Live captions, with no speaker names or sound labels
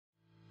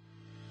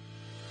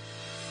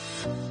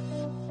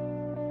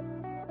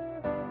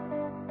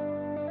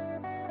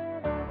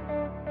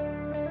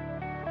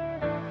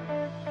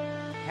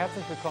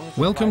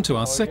Welcome to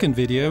our second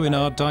video in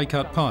our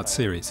die-cut parts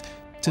series.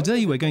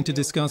 Today we're going to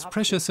discuss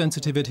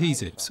pressure-sensitive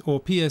adhesives,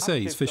 or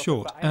PSAs for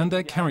short, and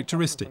their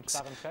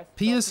characteristics.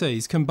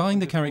 PSAs combine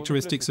the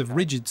characteristics of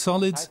rigid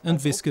solids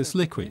and viscous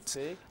liquids.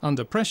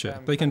 Under pressure,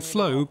 they can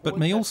flow but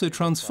may also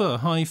transfer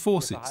high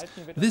forces.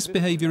 This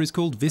behavior is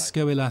called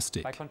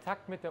viscoelastic.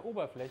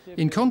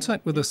 In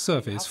contact with a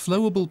surface,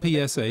 flowable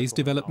PSAs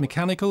develop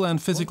mechanical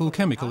and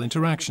physical-chemical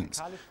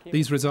interactions.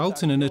 These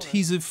result in an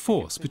adhesive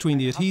force between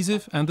the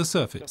adhesive and the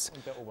surface.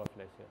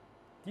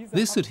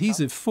 This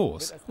adhesive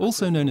force,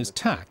 also known as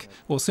tack,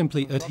 or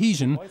simply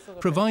adhesion,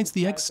 provides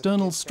the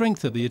external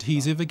strength of the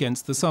adhesive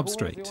against the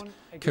substrate.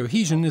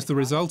 Cohesion is the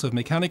result of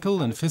mechanical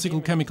and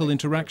physical-chemical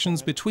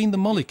interactions between the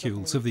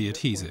molecules of the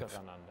adhesive.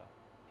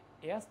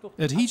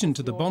 Adhesion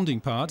to the bonding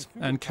part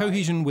and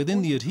cohesion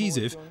within the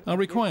adhesive are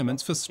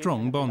requirements for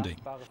strong bonding.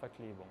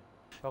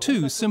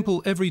 Two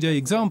simple everyday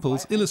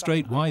examples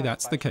illustrate why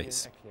that's the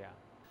case.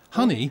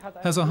 Honey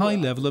has a high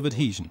level of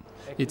adhesion.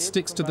 It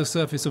sticks to the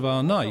surface of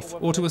our knife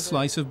or to a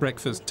slice of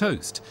breakfast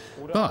toast.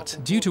 But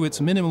due to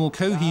its minimal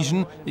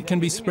cohesion, it can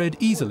be spread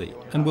easily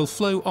and will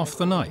flow off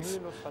the knife.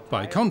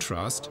 By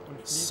contrast,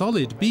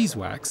 solid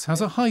beeswax has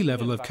a high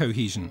level of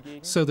cohesion,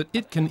 so that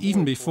it can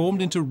even be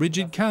formed into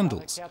rigid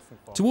candles.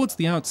 Towards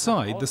the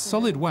outside, the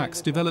solid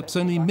wax develops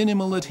only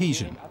minimal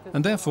adhesion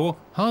and therefore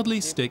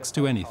hardly sticks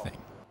to anything.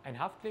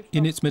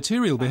 In its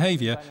material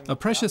behavior, a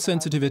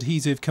pressure-sensitive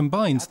adhesive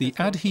combines the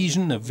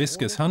adhesion of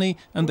viscous honey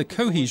and the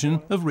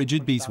cohesion of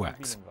rigid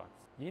beeswax.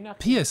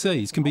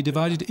 PSAs can be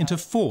divided into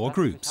 4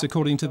 groups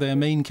according to their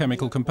main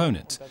chemical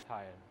components.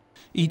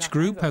 Each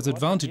group has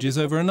advantages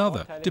over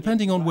another,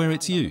 depending on where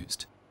it's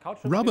used.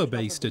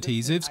 Rubber-based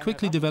adhesives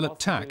quickly develop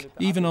tack,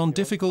 even on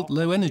difficult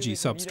low-energy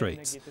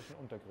substrates.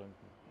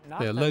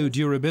 Their low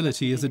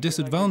durability is a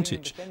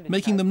disadvantage,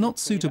 making them not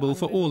suitable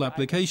for all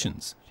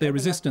applications. Their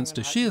resistance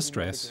to shear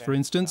stress, for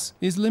instance,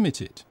 is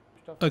limited.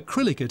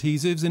 Acrylic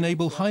adhesives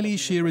enable highly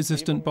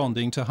shear-resistant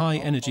bonding to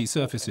high-energy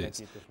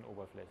surfaces.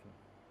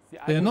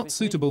 They are not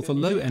suitable for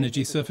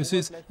low-energy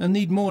surfaces and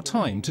need more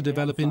time to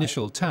develop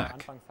initial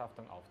tack.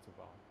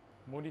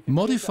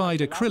 Modified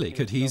acrylic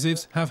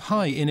adhesives have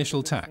high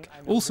initial tack,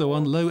 also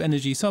on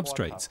low-energy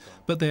substrates,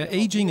 but their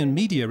aging and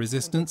media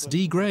resistance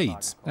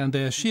degrades, and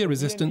their shear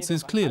resistance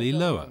is clearly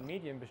lower.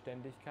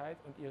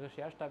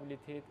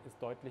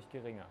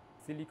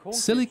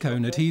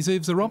 Silicone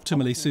adhesives are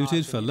optimally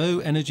suited for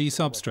low-energy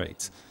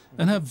substrates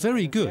and have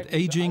very good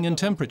aging and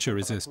temperature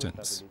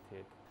resistance.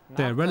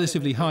 Their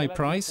relatively high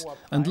price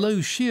and low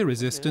shear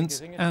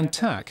resistance and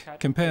tack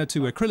compared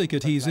to acrylic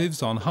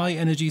adhesives on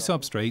high-energy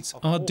substrates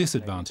are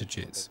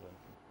disadvantages.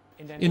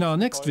 In our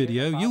next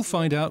video, you'll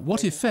find out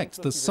what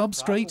effect the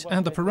substrate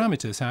and the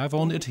parameters have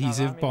on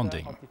adhesive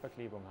bonding.